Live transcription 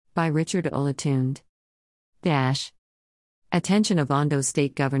By Richard Olatunde. Dash. Attention of Ondo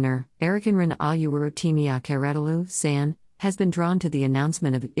State Governor, Arakanran Oluwatimi Akeredolu, SAN, has been drawn to the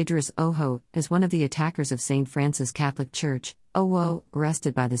announcement of Idris Oho as one of the attackers of St. Francis Catholic Church, OWO,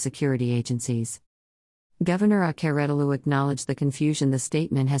 arrested by the security agencies. Governor Akeredolu acknowledged the confusion the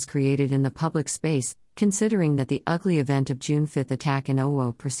statement has created in the public space, considering that the ugly event of June 5 attack in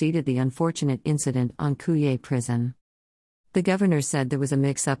OWO preceded the unfortunate incident on Kuje prison. The governor said there was a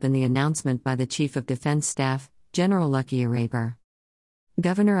mix-up in the announcement by the Chief of Defense Staff, General Lucky Araber.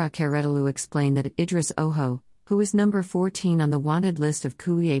 Governor Akeredolu explained that Idris Oho, who is number 14 on the wanted list of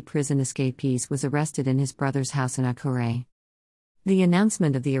Kuje prison escapees, was arrested in his brother's house in Akure. The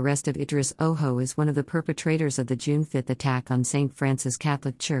announcement of the arrest of Idris Oho as one of the perpetrators of the June 5 attack on St. Francis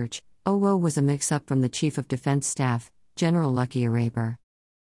Catholic Church, OWO, was a mix-up from the Chief of Defense Staff, General Lucky Araber.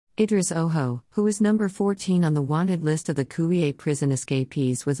 Idris Oho, who is number 14 on the wanted list of the Kuje prison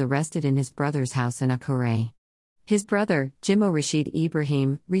escapees, was arrested in his brother's house in Akure. His brother, Jimo Rashid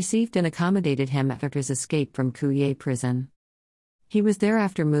Ibrahim, received and accommodated him after his escape from Kuje prison. He was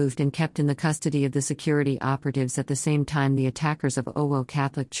thereafter moved and kept in the custody of the security operatives at the same time the attackers of OWO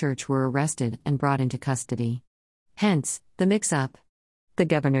Catholic Church were arrested and brought into custody. Hence, the mix-up, the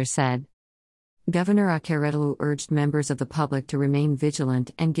governor said. Governor Akeredolu urged members of the public to remain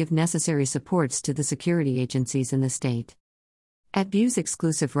vigilant and give necessary supports to the security agencies in the state. At View's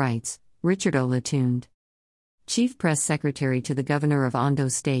exclusive rights, Richard Olatunde, Chief Press Secretary to the Governor of Ondo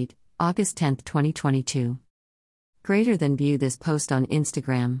State, August 10, 2022. Greater than. View this post on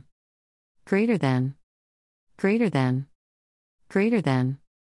Instagram. Greater than. Greater than. Greater than.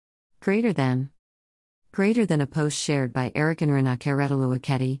 Greater than. Greater than a post shared by Arakanran Akeredolu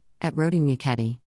Aketi, at Roding Yaketi.